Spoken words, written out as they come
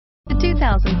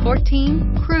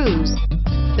2014 Cruze.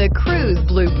 The Cruze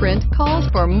blueprint calls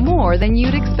for more than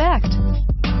you'd expect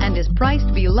and is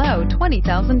priced below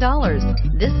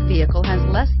 $20,000. This vehicle has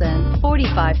less than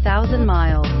 45,000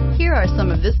 miles. Here are some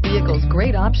of this vehicle's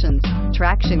great options: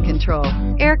 traction control,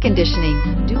 air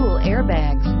conditioning, dual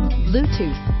airbags,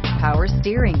 Bluetooth, power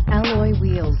steering, alloy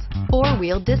wheels,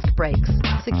 four-wheel disc brakes,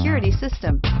 security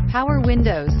system, power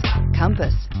windows,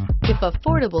 compass. If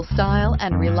affordable style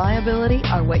and reliability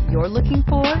are what you're looking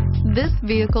for, this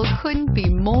vehicle couldn't be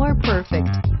more perfect.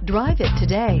 Drive it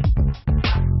today.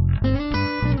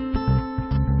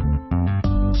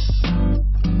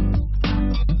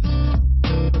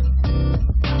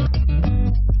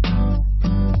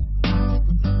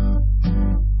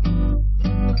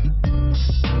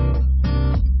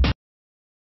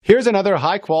 Here's another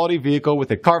high-quality vehicle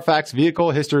with a Carfax Vehicle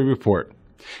History Report.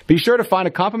 Be sure to find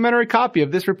a complimentary copy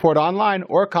of this report online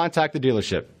or contact the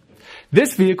dealership.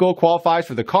 This vehicle qualifies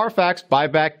for the Carfax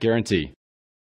Buyback Guarantee.